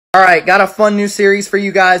All right, got a fun new series for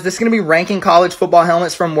you guys. This is going to be ranking college football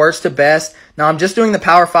helmets from worst to best. Now, I'm just doing the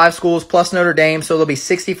Power 5 schools plus Notre Dame, so there'll be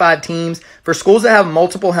 65 teams. For schools that have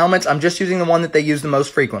multiple helmets, I'm just using the one that they use the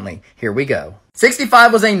most frequently. Here we go.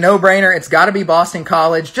 65 was a no-brainer. It's got to be Boston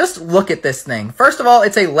College. Just look at this thing. First of all,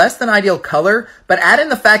 it's a less than ideal color, but add in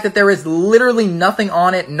the fact that there is literally nothing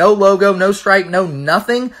on it, no logo, no stripe, no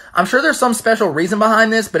nothing. I'm sure there's some special reason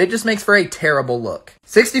behind this, but it just makes for a terrible look.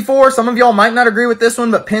 64, some of y'all might not agree with this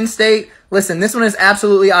one, but Penn State, listen, this one is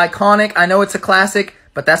absolutely iconic. I know it's a classic,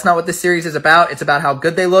 but that's not what this series is about. It's about how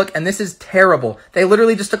good they look, and this is terrible. They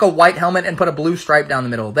literally just took a white helmet and put a blue stripe down the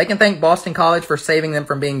middle. They can thank Boston College for saving them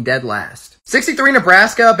from being dead last. 63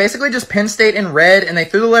 Nebraska, basically just Penn State in red, and they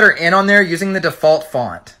threw the letter N on there using the default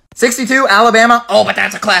font. 62 Alabama, oh, but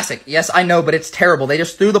that's a classic. Yes, I know, but it's terrible. They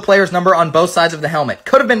just threw the player's number on both sides of the helmet.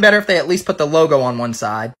 Could have been better if they at least put the logo on one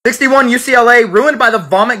side. 61 UCLA, ruined by the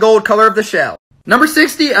vomit gold color of the shell. Number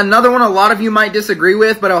 60, another one a lot of you might disagree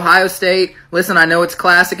with, but Ohio State. Listen, I know it's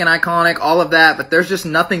classic and iconic, all of that, but there's just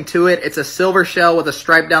nothing to it. It's a silver shell with a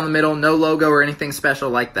stripe down the middle, no logo or anything special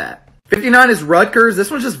like that. 59 is Rutgers.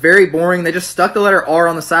 This one's just very boring. They just stuck the letter R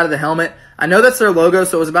on the side of the helmet. I know that's their logo,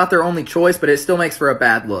 so it was about their only choice, but it still makes for a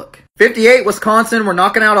bad look. 58, Wisconsin. We're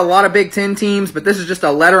knocking out a lot of Big Ten teams, but this is just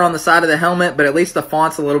a letter on the side of the helmet, but at least the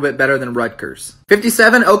font's a little bit better than Rutgers.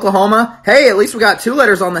 57, Oklahoma. Hey, at least we got two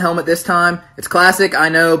letters on the helmet this time. It's classic, I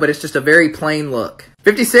know, but it's just a very plain look.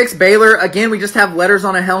 56, Baylor. Again, we just have letters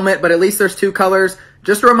on a helmet, but at least there's two colors.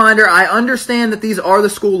 Just a reminder, I understand that these are the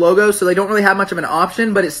school logos, so they don't really have much of an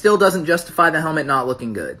option, but it still doesn't justify the helmet not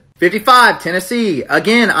looking good. 55, Tennessee.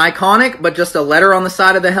 Again, iconic, but just a letter on the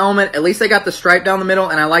side of the helmet. At least they got the stripe down the middle,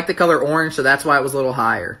 and I like the color orange, so that's why it was a little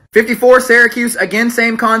higher. 54, Syracuse. Again,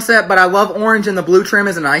 same concept, but I love orange, and the blue trim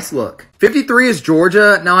is a nice look. 53 is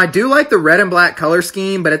Georgia. Now, I do like the red and black color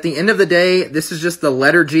scheme, but at the end of the day, this is just the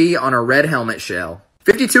letter G on a red helmet shell.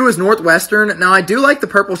 52 is Northwestern. Now, I do like the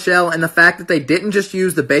purple shell and the fact that they didn't just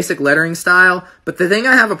use the basic lettering style, but the thing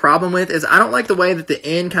I have a problem with is I don't like the way that the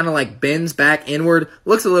N kind of like bends back inward.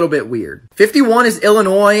 Looks a little bit weird. 51 is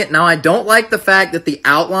Illinois. Now, I don't like the fact that the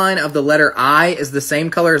outline of the letter I is the same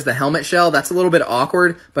color as the helmet shell. That's a little bit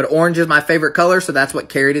awkward, but orange is my favorite color, so that's what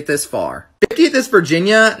carried it this far. 50th is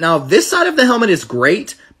Virginia. Now, this side of the helmet is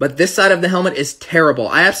great, but this side of the helmet is terrible.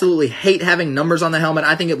 I absolutely hate having numbers on the helmet.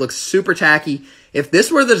 I think it looks super tacky. If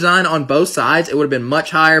this were the design on both sides, it would have been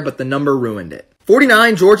much higher, but the number ruined it.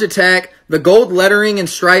 49, Georgia Tech. The gold lettering and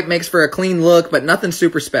stripe makes for a clean look, but nothing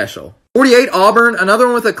super special. 48, Auburn. Another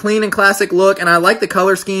one with a clean and classic look, and I like the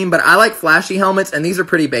color scheme, but I like flashy helmets, and these are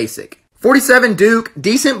pretty basic. 47, Duke.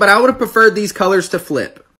 Decent, but I would have preferred these colors to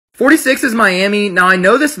flip. 46 is Miami. Now, I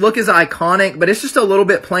know this look is iconic, but it's just a little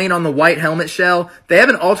bit plain on the white helmet shell. They have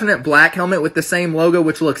an alternate black helmet with the same logo,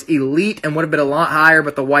 which looks elite and would have been a lot higher,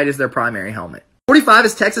 but the white is their primary helmet. 45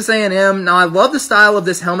 is Texas A&M. Now, I love the style of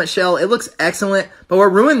this helmet shell. It looks excellent, but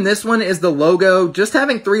what ruined this one is the logo. Just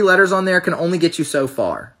having three letters on there can only get you so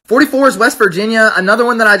far. 44 is West Virginia. Another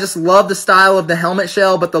one that I just love the style of the helmet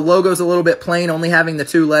shell, but the logo's a little bit plain, only having the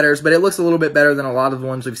two letters, but it looks a little bit better than a lot of the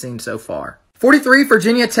ones we've seen so far. 43,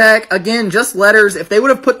 Virginia Tech. Again, just letters. If they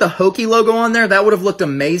would have put the Hokie logo on there, that would have looked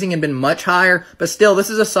amazing and been much higher, but still, this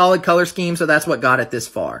is a solid color scheme, so that's what got it this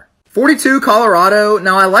far. 42, Colorado.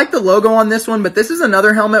 Now, I like the logo on this one, but this is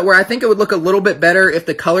another helmet where I think it would look a little bit better if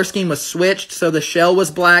the color scheme was switched, so the shell was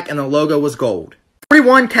black and the logo was gold.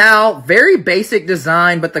 41, Cal. Very basic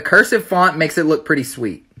design, but the cursive font makes it look pretty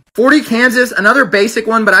sweet. 40, Kansas. Another basic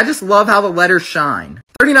one, but I just love how the letters shine.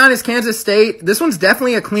 39 is Kansas State. This one's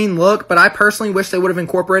definitely a clean look, but I personally wish they would have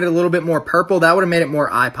incorporated a little bit more purple. That would have made it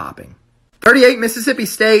more eye-popping. 38, Mississippi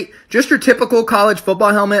State, just your typical college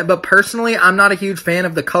football helmet, but personally, I'm not a huge fan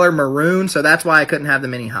of the color maroon, so that's why I couldn't have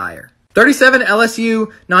them any higher. 37,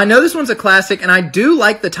 LSU. Now, I know this one's a classic, and I do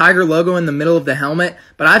like the tiger logo in the middle of the helmet,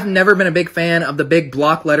 but I've never been a big fan of the big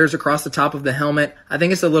block letters across the top of the helmet. I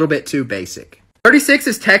think it's a little bit too basic. 36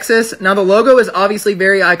 is Texas. Now, the logo is obviously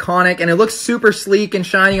very iconic, and it looks super sleek and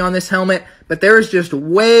shiny on this helmet, but there is just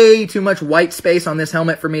way too much white space on this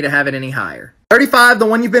helmet for me to have it any higher. 35, the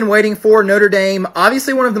one you've been waiting for, Notre Dame.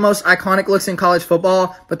 Obviously one of the most iconic looks in college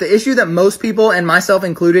football, but the issue that most people, and myself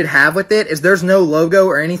included, have with it is there's no logo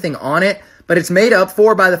or anything on it, but it's made up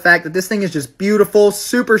for by the fact that this thing is just beautiful,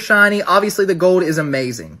 super shiny. Obviously the gold is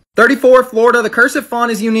amazing. 34, Florida. The cursive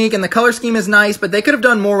font is unique and the color scheme is nice, but they could have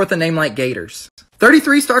done more with a name like Gators.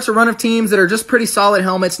 33 starts a run of teams that are just pretty solid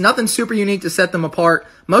helmets, nothing super unique to set them apart.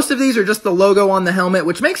 Most of these are just the logo on the helmet,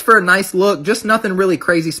 which makes for a nice look, just nothing really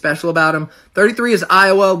crazy special about them. 33 is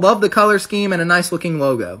Iowa, love the color scheme and a nice looking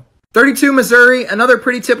logo. 32, Missouri, another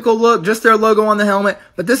pretty typical look, just their logo on the helmet,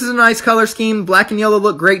 but this is a nice color scheme. Black and yellow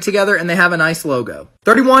look great together, and they have a nice logo.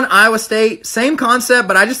 31, Iowa State, same concept,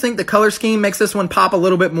 but I just think the color scheme makes this one pop a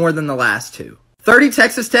little bit more than the last two. 30,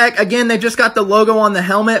 Texas Tech, again, they just got the logo on the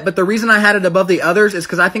helmet, but the reason I had it above the others is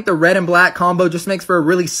because I think the red and black combo just makes for a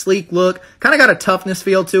really sleek look, kind of got a toughness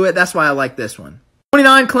feel to it. That's why I like this one.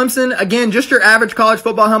 29, Clemson, again, just your average college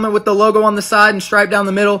football helmet with the logo on the side and stripe down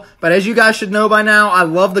the middle. But as you guys should know by now, I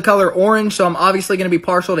love the color orange, so I'm obviously going to be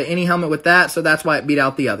partial to any helmet with that, so that's why it beat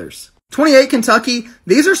out the others. 28, Kentucky,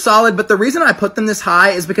 these are solid, but the reason I put them this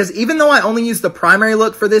high is because even though I only use the primary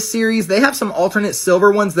look for this series, they have some alternate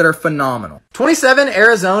silver ones that are phenomenal. 27,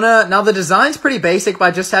 Arizona, now the design's pretty basic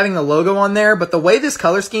by just having the logo on there, but the way this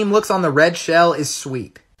color scheme looks on the red shell is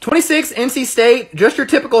sweet. 26, NC State, just your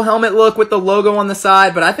typical helmet look with the logo on the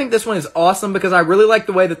side, but I think this one is awesome because I really like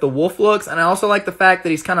the way that the wolf looks, and I also like the fact that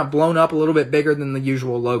he's kind of blown up a little bit bigger than the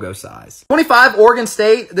usual logo size. 25, Oregon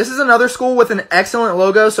State, this is another school with an excellent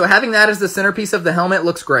logo, so having that as the centerpiece of the helmet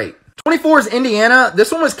looks great. 24 is Indiana.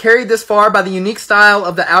 This one was carried this far by the unique style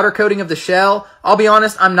of the outer coating of the shell. I'll be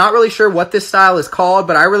honest, I'm not really sure what this style is called,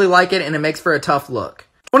 but I really like it, and it makes for a tough look.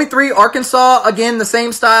 23, Arkansas, again, the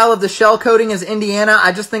same style of the shell coating as Indiana.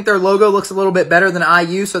 I just think their logo looks a little bit better than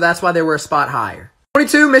IU, so that's why they were a spot higher.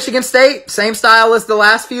 22, Michigan State, same style as the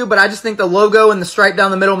last few, but I just think the logo and the stripe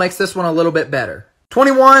down the middle makes this one a little bit better.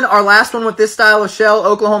 21, our last one with this style of shell,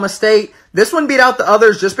 Oklahoma State. This one beat out the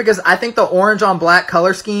others just because I think the orange on black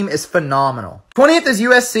color scheme is phenomenal. 20th is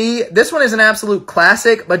USC. This one is an absolute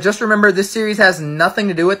classic, but just remember this series has nothing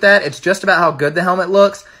to do with that. It's just about how good the helmet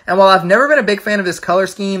looks. And while I've never been a big fan of this color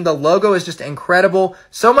scheme, the logo is just incredible.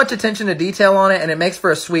 So much attention to detail on it, and it makes for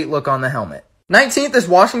a sweet look on the helmet. 19th is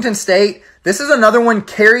Washington State. This is another one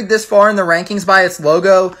carried this far in the rankings by its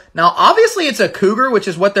logo. Now, obviously, it's a cougar, which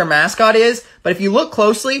is what their mascot is. But if you look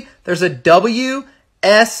closely, there's a WSU.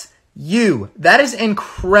 That is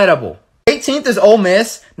incredible. 18th is Ole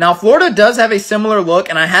Miss. Now, Florida does have a similar look,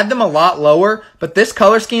 and I had them a lot lower. But this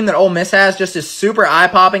color scheme that Ole Miss has just is super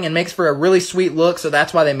eye-popping and makes for a really sweet look, so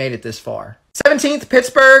that's why they made it this far. 17th,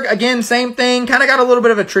 Pittsburgh. Again, same thing. Kind of got a little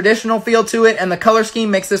bit of a traditional feel to it, and the color scheme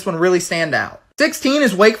makes this one really stand out. 16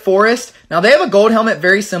 is Wake Forest. Now, they have a gold helmet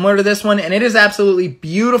very similar to this one, and it is absolutely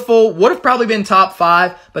beautiful. Would have probably been top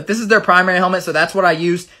 5, but this is their primary helmet, so that's what I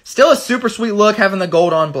used. Still a super sweet look having the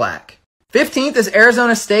gold on black. 15th is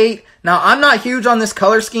Arizona State. Now, I'm not huge on this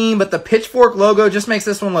color scheme, but the pitchfork logo just makes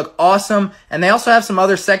this one look awesome, and they also have some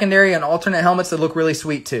other secondary and alternate helmets that look really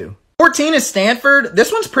sweet too. 14 is Stanford.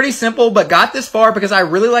 This one's pretty simple, but got this far because I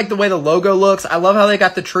really like the way the logo looks. I love how they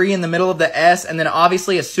got the tree in the middle of the S, and then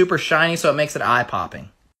obviously it's super shiny, so it makes it eye-popping.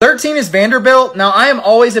 13 is Vanderbilt. Now, I am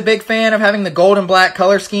always a big fan of having the gold and black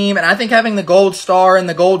color scheme, and I think having the gold star and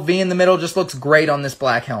the gold V in the middle just looks great on this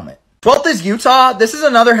black helmet. 12th is Utah. This is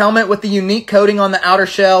another helmet with the unique coating on the outer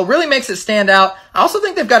shell. Really makes it stand out. I also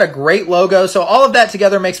think they've got a great logo, so all of that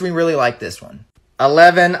together makes me really like this one.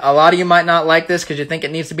 11, a lot of you might not like this because you think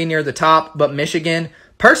it needs to be near the top, but Michigan.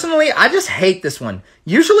 Personally, I just hate this one.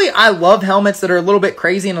 Usually, I love helmets that are a little bit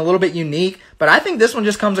crazy and a little bit unique, but I think this one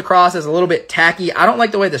just comes across as a little bit tacky. I don't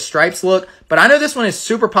like the way the stripes look, but I know this one is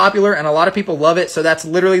super popular and a lot of people love it, so that's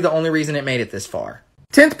literally the only reason it made it this far.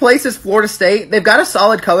 10th place is Florida State. They've got a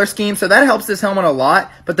solid color scheme, so that helps this helmet a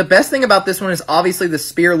lot, but the best thing about this one is obviously the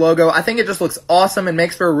spear logo. I think it just looks awesome and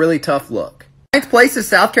makes for a really tough look. 9th place is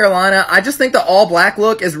South Carolina. I just think the all-black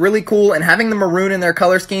look is really cool, and having the maroon in their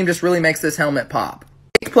color scheme just really makes this helmet pop.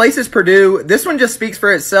 8th place is Purdue. This one just speaks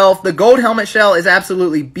for itself. The gold helmet shell is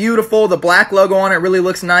absolutely beautiful. The black logo on it really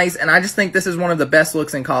looks nice, and I just think this is one of the best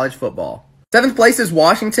looks in college football. 7th place is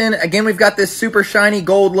Washington. Again, we've got this super shiny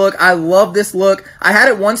gold look. I love this look. I had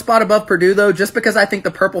it one spot above Purdue, though, just because I think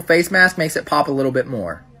the purple face mask makes it pop a little bit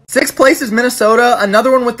more. 6th place is Minnesota,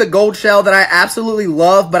 another one with the gold shell that I absolutely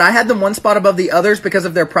love, but I had them one spot above the others because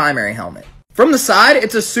of their primary helmet. From the side,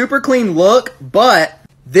 it's a super clean look, but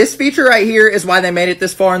this feature right here is why they made it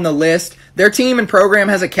this far in the list. Their team and program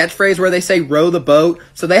has a catchphrase where they say row the boat,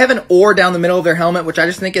 so they have an oar down the middle of their helmet, which I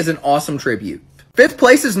just think is an awesome tribute. 5th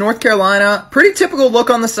place is North Carolina. Pretty typical look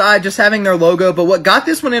on the side, just having their logo, but what got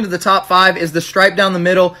this one into the top 5 is the stripe down the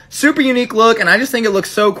middle. Super unique look, and I just think it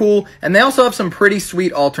looks so cool, and they also have some pretty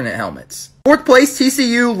sweet alternate helmets. 4th place,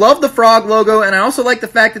 TCU. Love the frog logo, and I also like the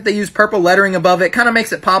fact that they use purple lettering above it. Kind of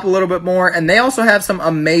makes it pop a little bit more, and they also have some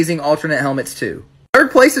amazing alternate helmets too.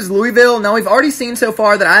 3rd place is Louisville. Now, we've already seen so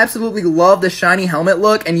far that I absolutely love the shiny helmet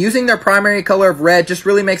look, and using their primary color of red just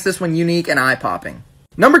really makes this one unique and eye-popping.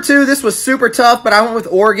 Number 2, this was super tough, but I went with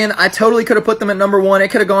Oregon. I totally could have put them at number 1. It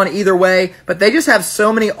could have gone either way, but they just have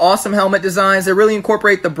so many awesome helmet designs. They really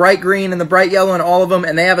incorporate the bright green and the bright yellow in all of them,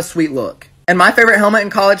 and they have a sweet look. And my favorite helmet in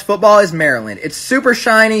college football is Maryland. It's super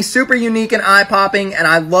shiny, super unique and eye-popping, and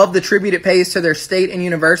I love the tribute it pays to their state and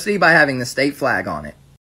university by having the state flag on it.